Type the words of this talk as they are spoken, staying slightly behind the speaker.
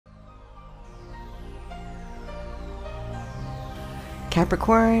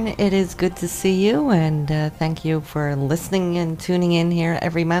Capricorn, it is good to see you, and thank you for listening and tuning in here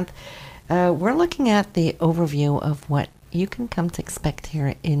every month. We're looking at the overview of what you can come to expect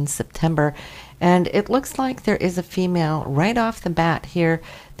here in September, and it looks like there is a female right off the bat here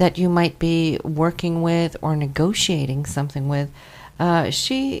that you might be working with or negotiating something with.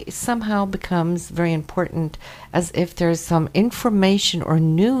 She somehow becomes very important, as if there's some information or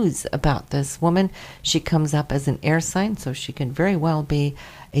news about this woman. She comes up as an air sign, so she can very well be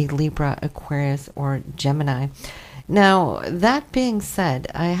a Libra, Aquarius, or Gemini. Now, that being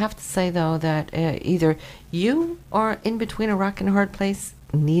said, I have to say, though, that either you are in between a rock and a hard place,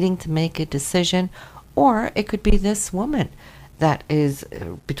 needing to make a decision, or it could be this woman that is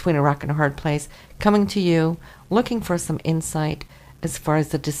between a rock and a hard place, coming to you, looking for some insight as far as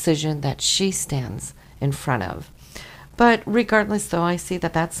the decision that she stands in front of. But regardless, though, I see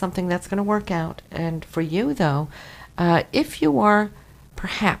that that's something that's going to work out. And for you, though, if you are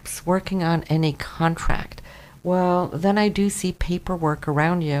perhaps working on any contract, well, then I do see paperwork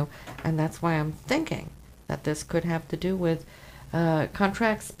around you, and that's why I'm thinking that this could have to do with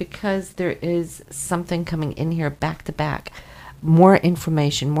contracts, because there is something coming in here back to back. More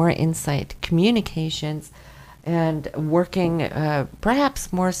information, more insight, communications, and working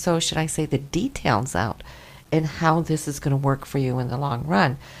perhaps more so, should I say, the details out and how this is going to work for you in the long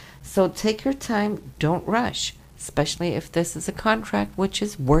run. So take your time, don't rush, especially if this is a contract which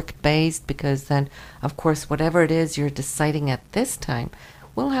is work-based, because then, of course, whatever it is you're deciding at this time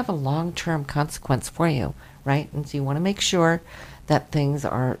will have a long-term consequence for you, right? And so you want to make sure that things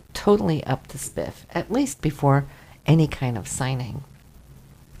are totally up to spiff, at least before any kind of signing.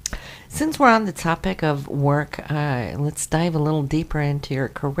 Since we're on the topic of work, let's dive a little deeper into your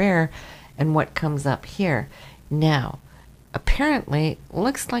career and what comes up here. Now, apparently,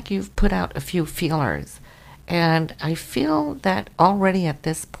 looks like you've put out a few feelers, and I feel that already at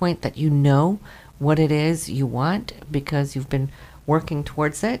this point that you know what it is you want because you've been working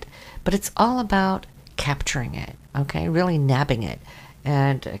towards it, but it's all about capturing it, okay? Really nabbing it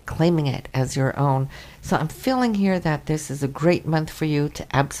and claiming it as your own. So I'm feeling here that this is a great month for you to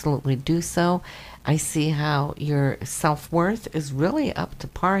absolutely do so. I see how your self-worth is really up to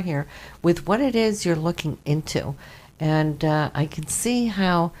par here with what it is you're looking into. And I can see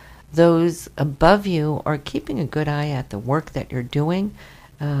how those above you are keeping a good eye at the work that you're doing,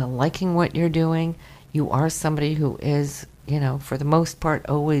 liking what you're doing. You are somebody who is, you know, for the most part,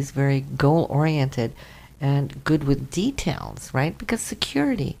 always very goal-oriented and good with details, right? Because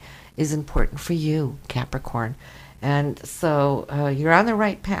security is important for you, Capricorn. And so you're on the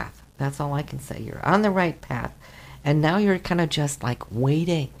right path. That's all I can say. You're on the right path. And now you're kind of just like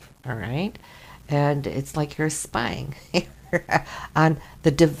waiting, all right? And it's like you're spying on the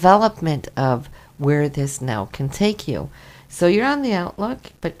development of where this now can take you. So you're on the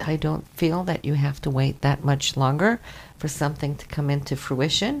outlook, but I don't feel that you have to wait that much longer for something to come into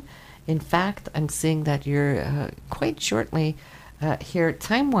fruition. In fact, I'm seeing that you're quite shortly here,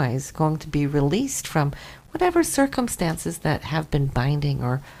 time-wise, going to be released from whatever circumstances that have been binding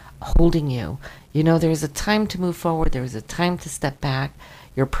or holding you. You know, there's a time to move forward. There's a time to step back.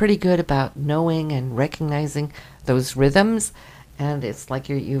 You're pretty good about knowing and recognizing those rhythms. And it's like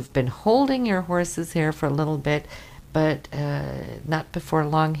you've been holding your horses here for a little bit, but not before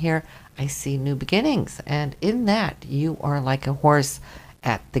long here. I see new beginnings. And in that, you are like a horse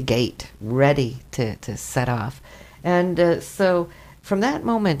at the gate, ready to set off. And so from that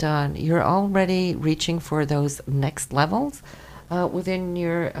moment on, you're already reaching for those next levels within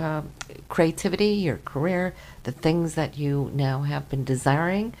your creativity, your career, the things that you now have been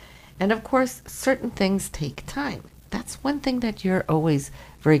desiring. And of course, certain things take time. That's one thing that you're always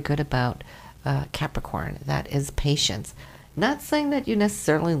very good about, Capricorn. That is patience. Not saying that you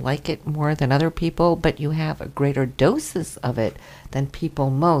necessarily like it more than other people, but you have a greater doses of it than people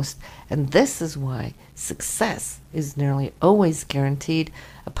most. And this is why success is nearly always guaranteed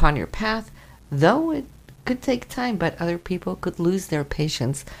upon your path, though it could take time, but other people could lose their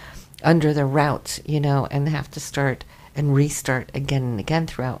patience under the route, you know, and have to start and restart again and again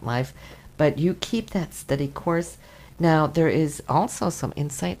throughout life. But you keep that steady course. Now, there is also some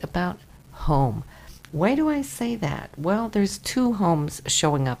insight about home. Why do I say that? Well, there's two homes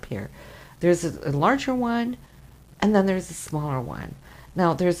showing up here. There's a larger one, and then there's a smaller one.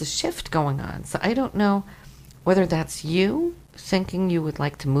 Now, there's a shift going on, so I don't know whether that's you thinking you would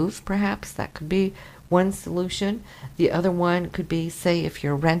like to move, perhaps. That could be one solution. The other one could be, say, if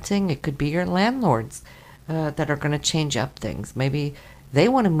you're renting, it could be your landlords that are going to change up things. Maybe they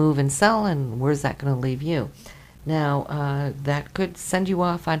want to move and sell, and where's that going to leave you? Now, that could send you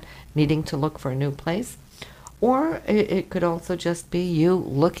off on needing to look for a new place. Or it could also just be you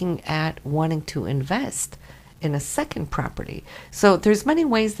looking at wanting to invest in a second property. So there's many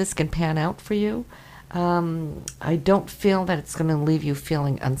ways this can pan out for you. I don't feel that it's going to leave you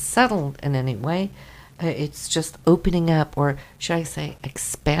feeling unsettled in any way. It's just opening up, or should I say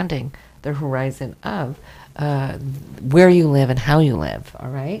expanding the horizon of where you live and how you live, all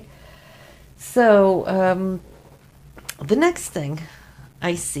right? So the next thing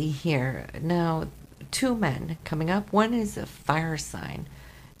I see here, now two men coming up. One is a fire sign.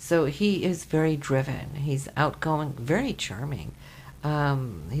 So he is very driven. He's outgoing, very charming.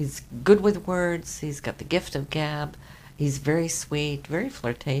 He's good with words. He's got the gift of gab. He's very sweet, very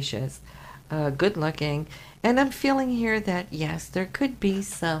flirtatious, good looking. And I'm feeling here that, yes, there could be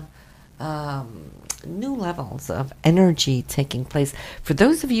some new levels of energy taking place. For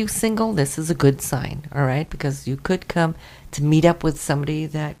those of you single, this is a good sign, all right? Because you could come to meet up with somebody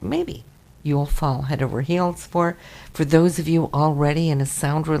that maybe you'll fall head over heels for. For those of you already in a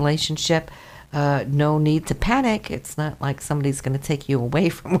sound relationship, no need to panic. It's not like somebody's going to take you away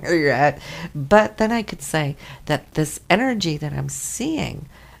from where you're at. But then I could say that this energy that I'm seeing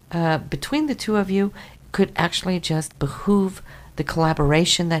between the two of you could actually just behoove the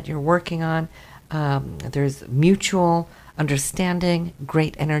collaboration that you're working on. There's mutual understanding,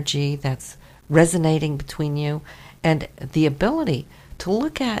 great energy that's resonating between you, and the ability to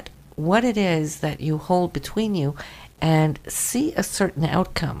look at what it is that you hold between you and see a certain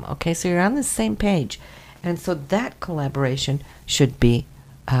outcome. Okay, so you're on the same page. And so that collaboration should be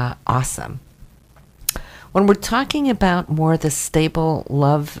awesome. When we're talking about more the stable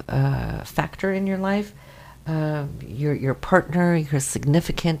love factor in your life, your partner, your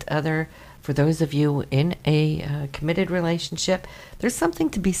significant other, for those of you in a committed relationship, there's something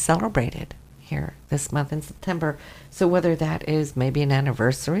to be celebrated here this month in September. So whether that is maybe an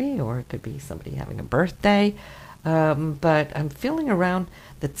anniversary, or it could be somebody having a birthday, but I'm feeling around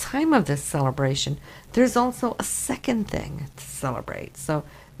the time of this celebration, there's also a second thing to celebrate. So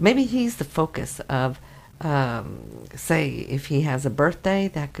maybe he's the focus of, say, if he has a birthday,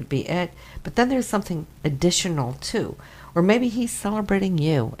 that could be it. But then there's something additional too. Or maybe he's celebrating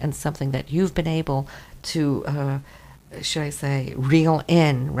you and something that you've been able to, should I say, reel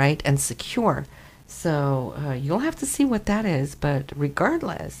in, right, and secure. So you'll have to see what that is. But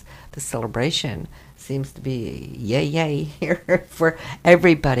regardless, the celebration seems to be yay, yay here for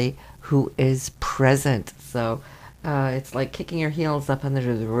everybody who is present. So it's like kicking your heels up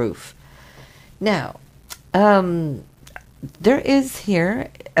under the roof. Now, there is here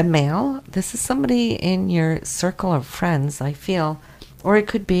a male. This is somebody in your circle of friends, I feel, or it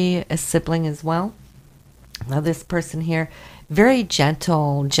could be a sibling as well. Now, this person here, very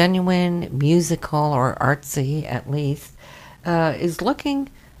gentle, genuine, musical, or artsy at least, is looking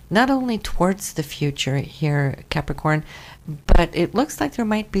not only towards the future here, Capricorn, but it looks like there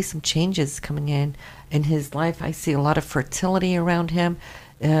might be some changes coming in his life. I see a lot of fertility around him.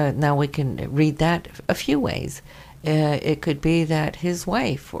 Now we can read that a few ways. It could be that his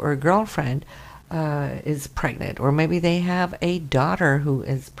wife or girlfriend is pregnant, or maybe they have a daughter who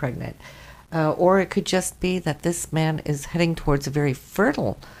is pregnant. Or it could just be that this man is heading towards a very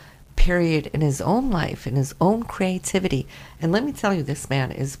fertile period in his own life, in his own creativity. And let me tell you, this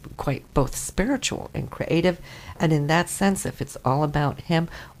man is quite both spiritual and creative. And in that sense, if it's all about him,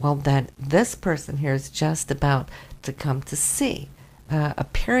 well, then this person here is just about to come to see a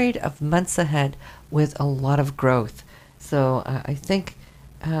period of months ahead with a lot of growth. So I think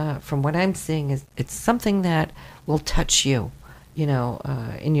from what I'm seeing, is it's something that will touch you, you know,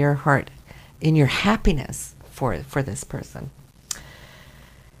 in your heart, in your happiness for this person.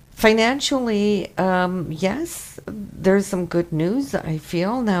 Financially, yes, there's some good news, I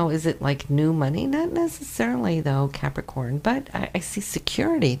feel. Now, is it like new money? Not necessarily, though, Capricorn, but I see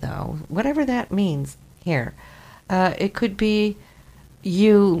security, though, whatever that means here. It could be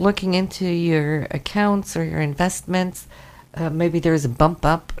you looking into your accounts or your investments. Maybe there's a bump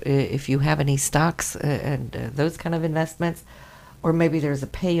up if you have any stocks and those kind of investments. Or maybe there's a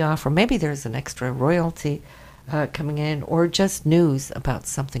payoff, or maybe there's an extra royalty coming in, or just news about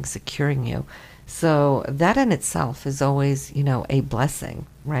something securing you. So that in itself is always, you know, a blessing,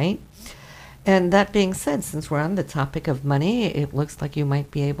 right? And that being said, since we're on the topic of money, it looks like you might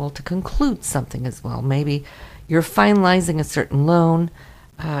be able to conclude something as well. Maybe you're finalizing a certain loan.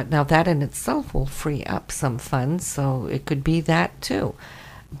 Now that in itself will free up some funds, so it could be that too.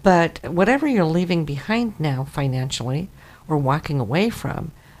 But whatever you're leaving behind now financially, or walking away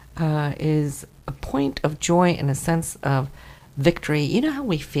from, is a point of joy and a sense of victory. You know how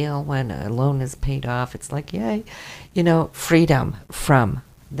we feel when a loan is paid off? It's like, yay, you know, freedom from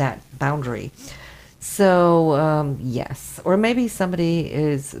that boundary. So, yes. Or maybe somebody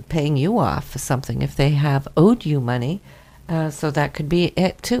is paying you off for something if they have owed you money. So that could be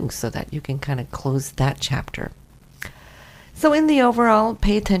it too, so that you can kind of close that chapter. So, in the overall,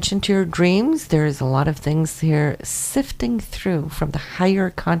 pay attention to your dreams. There's a lot of things here sifting through from the higher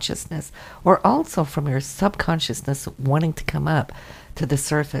consciousness or also from your subconsciousness wanting to come up to the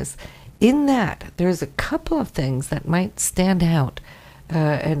surface. In that, there's a couple of things that might stand out.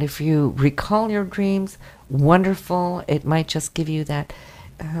 And if you recall your dreams, wonderful. It might just give you that,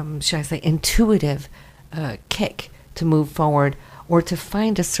 should I say, intuitive kick to move forward or to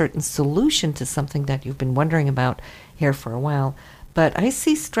find a certain solution to something that you've been wondering about here for a while. But I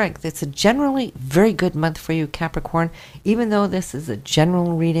see strength. It's a generally very good month for you, Capricorn. Even though this is a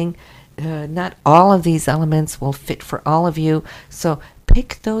general reading, not all of these elements will fit for all of you. So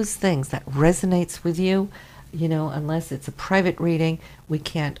pick those things that resonates with you. You know, unless it's a private reading, we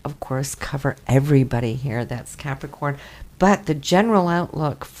can't, of course, cover everybody here. That's Capricorn. But the general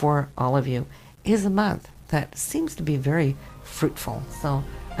outlook for all of you is a month that seems to be very fruitful. So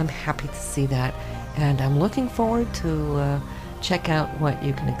I'm happy to see that. And I'm looking forward to check out what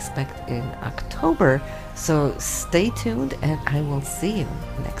you can expect in October. So stay tuned, and I will see you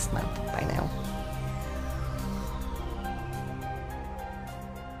next month. Bye now.